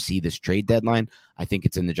oversee this trade deadline, I think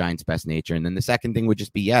it's in the Giants' best nature. And then the second thing would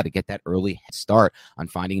just be, to get that early head start on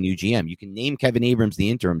finding a new GM. You can name Kevin Abrams the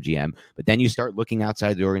interim GM, but then you start looking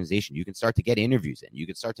outside the organization. You can start to get interviews in. You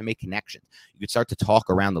can start to make connections. You can start to talk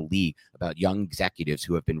around the league about young executives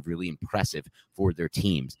who have been really impressive for their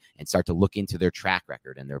teams and start to look into their track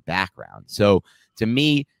record and their background. So to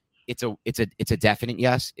me, it's a definite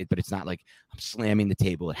yes, but it's not like I'm slamming the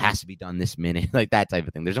table. It has to be done this minute, like that type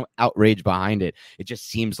of thing. There's no outrage behind it. It just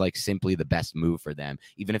seems like simply the best move for them.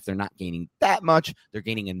 Even if they're not gaining that much, they're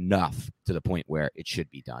gaining enough to the point where it should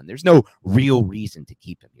be done. There's no real reason to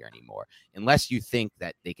keep him here anymore, unless you think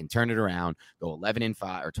that they can turn it around, go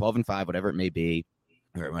 11-5 or 12-5, whatever it may be,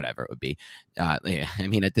 or whatever it would be. I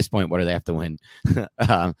mean, at this point, what do they have to win?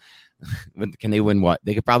 Can they win what?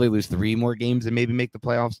 They could probably lose 3 more games and maybe make the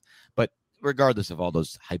playoffs. But regardless of all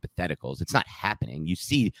those hypotheticals, it's not happening. You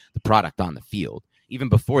see the product on the field. Even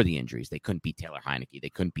before the injuries, they couldn't beat Taylor Heineke. They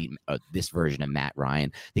couldn't beat this version of Matt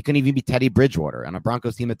Ryan. They couldn't even beat Teddy Bridgewater on a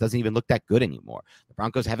Broncos team that doesn't even look that good anymore. The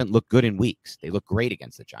Broncos haven't looked good in weeks. They look great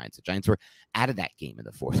against the Giants. The Giants were out of that game in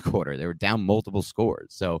the fourth quarter. They were down multiple scores.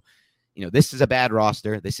 So, this is a bad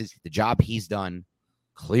roster. This is the job he's done.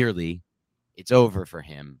 Clearly, it's over for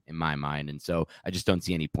him in my mind. And so I just don't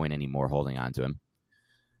see any point anymore holding on to him.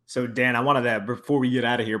 So, Dan, I wanted to, before we get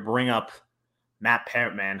out of here, bring up Matt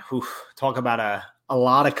Peart, man. Talk about a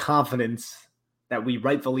lot of confidence that we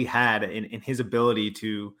rightfully had in his ability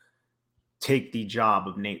to take the job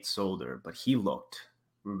of Nate Solder. But he looked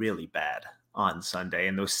really bad on Sunday.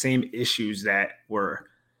 And those same issues that were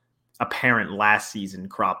apparent last season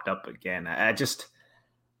cropped up again.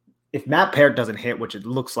 If Matt Peart doesn't hit, which it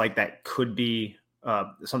looks like that could be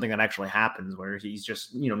something that actually happens, where he's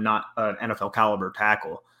just, not an NFL caliber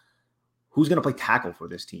tackle, who's going to play tackle for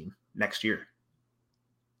this team next year?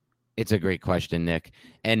 It's a great question, Nick.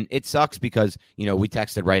 And it sucks because, we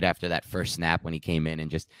texted right after that first snap when he came in, and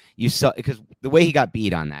just, you saw, because the way he got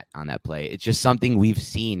beat on that play, it's just something we've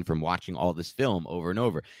seen from watching all this film over and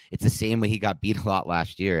over. It's the same way he got beat a lot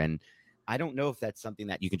last year. And I don't know if that's something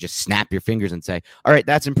that you can just snap your fingers and say, all right,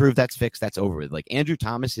 that's improved, that's fixed, that's over with. Like Andrew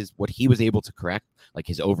Thomas is what he was able to correct, like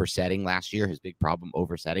his oversetting last year, his big problem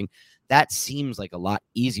oversetting. That seems like a lot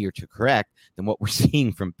easier to correct than what we're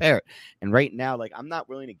seeing from Barrett. And right now, like I'm not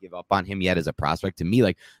willing to give up on him yet as a prospect. To me,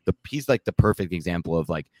 like he's like the perfect example of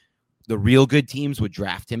like the real good teams would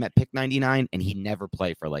draft him at pick 99 and he'd never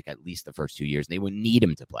play for like at least the first 2 years. They wouldn't need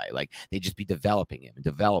him to play. Like they'd just be developing him and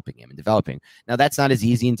developing him and developing. Now that's not as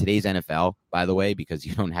easy in today's NFL, by the way, because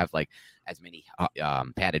you don't have like as many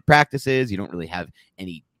padded practices. You don't really have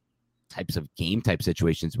any types of game type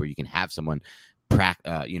situations where you can have someone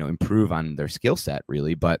improve on their skill set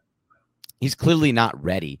really, but he's clearly not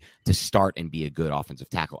ready to start and be a good offensive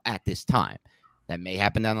tackle at this time. That may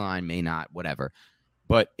happen down the line, may not, whatever.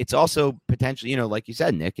 But it's also potentially, like you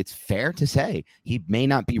said, Nick, it's fair to say he may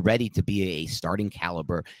not be ready to be a starting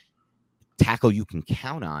caliber tackle you can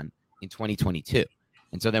count on in 2022.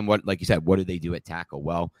 And so then what, like you said, what do they do at tackle?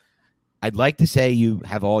 Well, I'd like to say you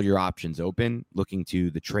have all your options open looking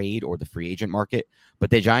to the trade or the free agent market, but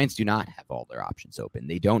the Giants do not have all their options open.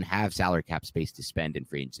 They don't have salary cap space to spend in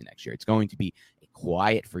free agency next year. It's going to be a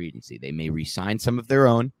quiet free agency. They may re-sign some of their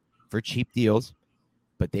own for cheap deals,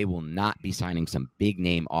 but they will not be signing some big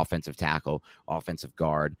name offensive tackle, offensive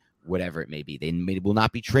guard, whatever it may be. They will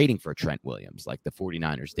not be trading for Trent Williams like the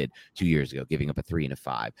 49ers did 2 years ago, giving up a 3 and a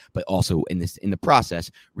 5, but also in the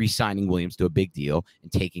process, re-signing Williams to a big deal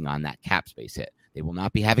and taking on that cap space hit. They will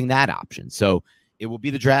not be having that option. So it will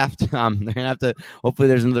be the draft. They're going to have to, hopefully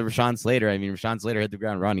there's another Rashawn Slater. I mean, Rashawn Slater hit the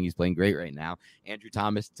ground running. He's playing great right now. Andrew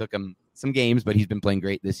Thomas took him some games, but he's been playing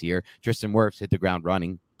great this year. Tristan Wirfs hit the ground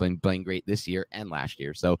running, playing great this year and last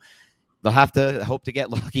year. So they'll have to hope to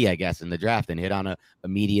get lucky, I guess, in the draft and hit on a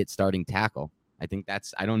immediate starting tackle. I think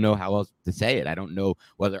I don't know how else to say it. I don't know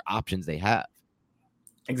what other options they have.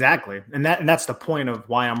 Exactly. And that's the point of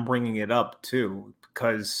why I'm bringing it up too,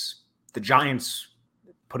 because the Giants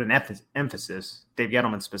put an emphasis, Dave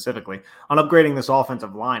Gettleman specifically, on upgrading this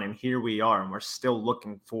offensive line. And here we are, and we're still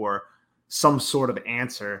looking for some sort of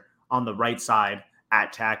answer on the right side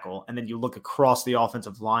at tackle. And then you look across the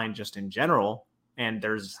offensive line just in general, and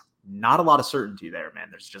there's not a lot of certainty there, man.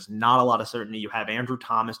 There's just not a lot of certainty. You have Andrew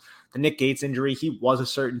Thomas, the Nick Gates injury. He was a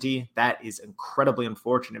certainty. That is incredibly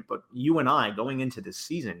unfortunate. But you and I going into this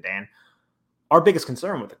season, Dan, our biggest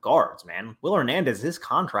concern with the guards, man, Will Hernandez, his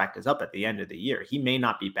contract is up at the end of the year. He may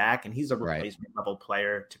not be back, and he's a replacement level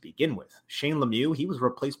player to begin with. Shane Lemieux, he was a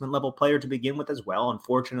replacement level player to begin with as well.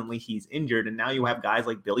 Unfortunately, he's injured, and now you have guys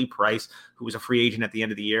like Billy Price, who was a free agent at the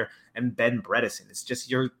end of the year, and Ben Bredeson. It's just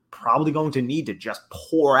you're probably going to need to just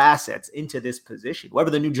pour assets into this position.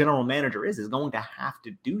 Whoever the new general manager is going to have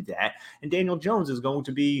to do that, and Daniel Jones is going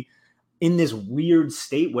to be in this weird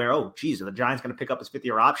state where, oh, geez, are the Giants going to pick up his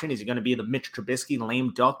fifth-year option? Is he going to be the Mitch Trubisky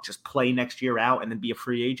lame duck, just play next year out and then be a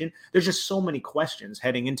free agent? There's just so many questions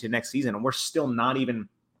heading into next season, and we're not even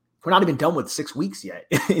done with 6 weeks yet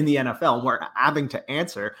in the NFL. And we're having to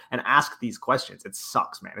answer and ask these questions. It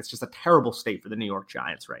sucks, man. It's just a terrible state for the New York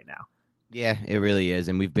Giants right now. Yeah, it really is.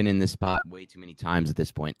 And we've been in this spot way too many times at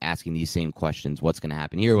this point, asking these same questions. What's going to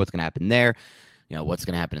happen here? What's going to happen there? What's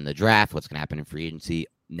going to happen in the draft? What's going to happen in free agency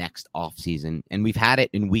next offseason? And we've had it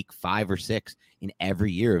in week 5 or 6 in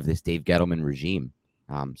every year of this Dave Gettleman regime.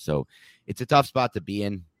 So it's a tough spot to be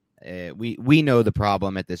in. We know the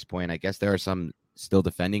problem at this point. I guess there are some still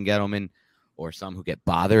defending Gettleman or some who get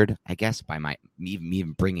bothered, I guess, by me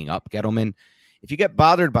even bringing up Gettleman. If you get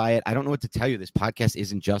bothered by it, I don't know what to tell you. This podcast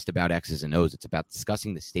isn't just about X's and O's. It's about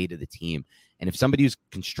discussing the state of the team. And if somebody who's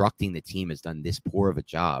constructing the team has done this poor of a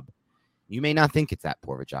job, you may not think it's that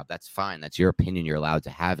poor of a job. That's fine. That's your opinion. You're allowed to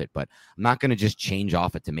have it. But I'm not going to just change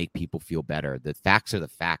off it to make people feel better. The facts are the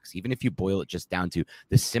facts. Even if you boil it just down to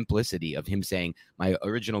the simplicity of him saying, my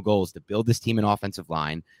original goal is to build this team in offensive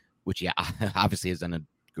line, which he obviously has done a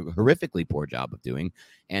horrifically poor job of doing,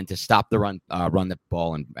 and to stop the run the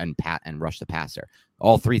ball and rush the passer.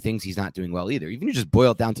 All 3 things he's not doing well either. Even if you just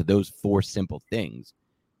boil it down to those 4 simple things,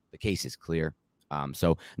 the case is clear.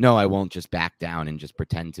 So no, I won't just back down and just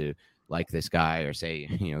pretend to like this guy or say,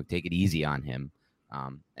 take it easy on him.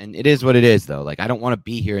 And it is what it is, though. Like, I don't want to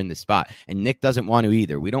be here in this spot, and Nick doesn't want to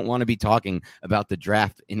either. We don't want to be talking about the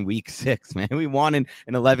draft in week 6, man. We wanted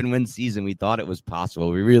an 11-win season. We thought it was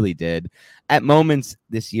possible. We really did. At moments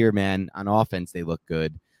this year, man, on offense, they look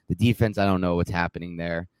good. The defense, I don't know what's happening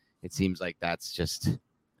there. It seems like that's just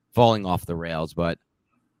falling off the rails, but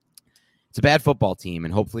it's a bad football team,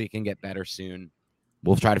 and hopefully it can get better soon.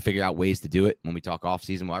 We'll try to figure out ways to do it when we talk off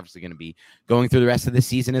season. We're obviously going to be going through the rest of the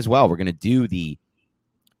season as well. We're going to do the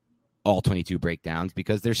all 22 breakdowns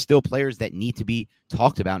because there's still players that need to be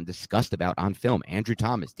talked about and discussed about on film. Andrew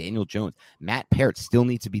Thomas, Daniel Jones, Matt Parrott still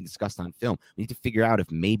need to be discussed on film. We need to figure out if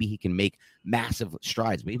maybe he can make massive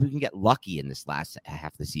strides. Maybe we can get lucky in this last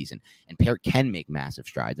half of the season and Parrott can make massive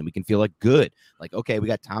strides and we can feel like good. Like, okay, we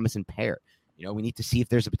got Thomas and Parrott. You know, we need to see if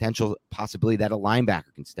there's a potential possibility that a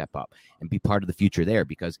linebacker can step up and be part of the future there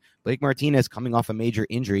because Blake Martinez coming off a major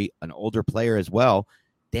injury, an older player as well.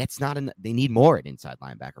 That's not they need more at inside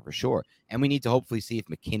linebacker for sure. And we need to hopefully see if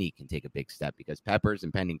McKinney can take a big step because Peppers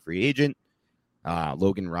and pending free agent.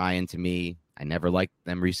 Logan Ryan, to me, I never liked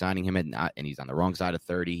them re-signing him and he's on the wrong side of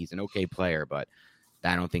 30. He's an okay player, but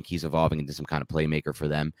I don't think he's evolving into some kind of playmaker for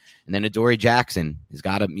them. And then Adoree Jackson has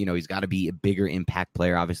got to, he's got to be a bigger impact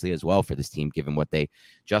player, obviously, as well for this team, given what they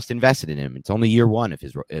just invested in him. It's only year one of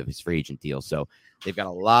his free agent deal. So they've got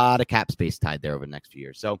a lot of cap space tied there over the next few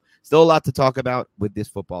years. So still a lot to talk about with this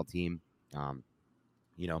football team.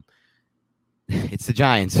 It's the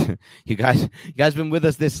Giants. You guys been with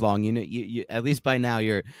us this long. You at least by now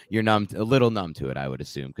you're numb, a little numb to it, I would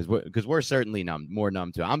assume, because we're certainly more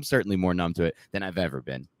numb to it. I'm certainly more numb to it than I've ever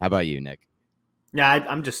been. How about you, Nick? Yeah,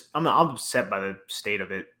 I'm upset by the state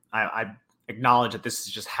of it. I acknowledge that this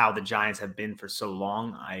is just how the Giants have been for so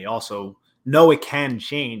long. I also know it can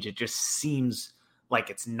change. It just seems like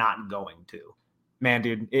it's not going to. Man,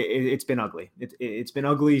 dude, it's been ugly. It's been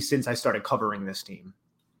ugly since I started covering this team.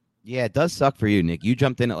 Yeah, it does suck for you, Nick. You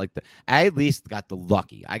jumped in at I at least got the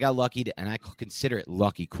lucky. I got lucky, and I consider it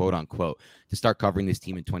lucky, quote unquote, to start covering this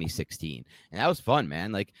team in 2016. And that was fun,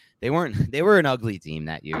 man. Like they were an ugly team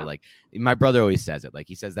that year. Like my brother always says it. Like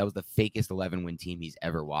he says that was the fakest 11-win team he's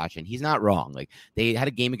ever watched, and he's not wrong. Like they had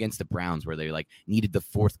a game against the Browns where they needed the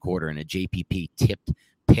fourth quarter and a JPP tipped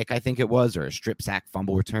pick, I think it was, or a strip sack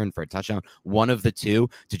fumble return for a touchdown, one of the two,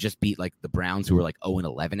 to just beat the Browns, who were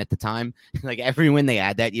 0-11 at the time. Every win they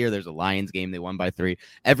had that year, there's a Lions game, they won by 3.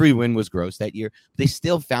 Every win was gross that year. They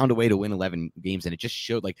still found a way to win 11 games, and it just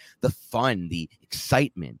showed the fun, the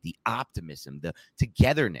excitement, the optimism, the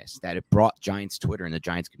togetherness that it brought Giants Twitter and the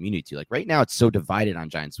Giants community to. Right now, it's so divided on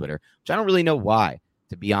Giants Twitter, which I don't really know why,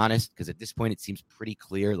 to be honest, because at this point, it seems pretty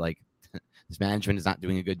clear, this management is not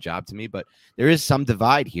doing a good job to me, but there is some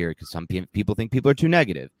divide here because some people think people are too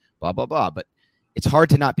negative, blah, blah, blah. But it's hard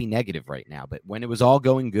to not be negative right now. But when it was all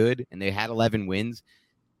going good and they had 11 wins,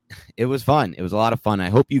 it was fun. It was a lot of fun. I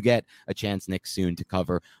hope you get a chance, Nick, soon to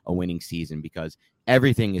cover a winning season because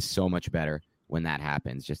everything is so much better when that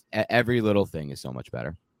happens. Just every little thing is so much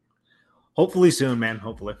better. Hopefully soon, man.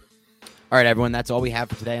 Hopefully. All right, everyone, that's all we have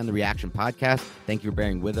for today on the Reaction Podcast. Thank you for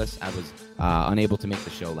bearing with us. I was unable to make the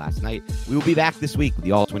show last night. We will be back this week with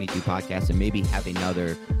the All 22 Podcast and maybe have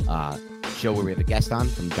another show where we have a guest on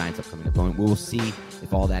from the Giants' upcoming opponent. We will see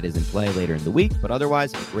if all that is in play later in the week. But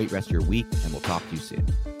otherwise, have a great rest of your week, and we'll talk to you soon.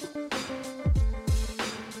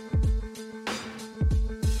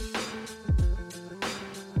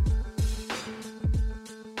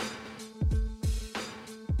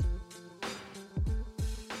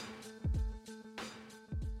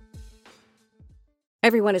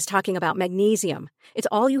 Everyone is talking about magnesium. It's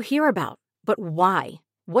all you hear about. But why?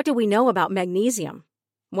 What do we know about magnesium?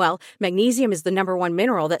 Well, magnesium is the #1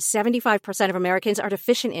 mineral that 75% of Americans are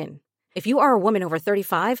deficient in. If you are a woman over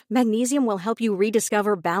 35, magnesium will help you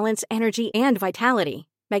rediscover balance, energy, and vitality.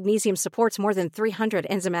 Magnesium supports more than 300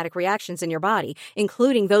 enzymatic reactions in your body,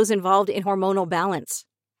 including those involved in hormonal balance.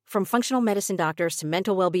 From functional medicine doctors to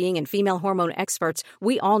mental well-being and female hormone experts,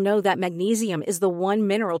 we all know that magnesium is the one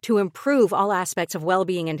mineral to improve all aspects of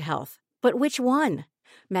well-being and health. But which one?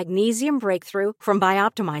 Magnesium Breakthrough from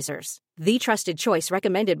Bioptimizers, the trusted choice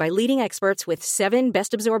recommended by leading experts with 7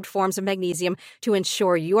 best-absorbed forms of magnesium to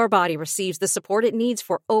ensure your body receives the support it needs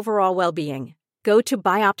for overall well-being. Go to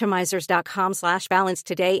bioptimizers.com/balance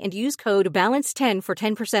today and use code BALANCE10 for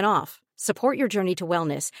 10% off. Support your journey to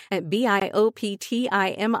wellness at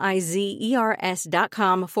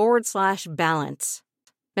bioptimizers.com/balance.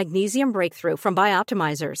 Magnesium Breakthrough from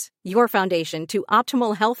Bioptimizers, your foundation to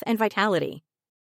optimal health and vitality.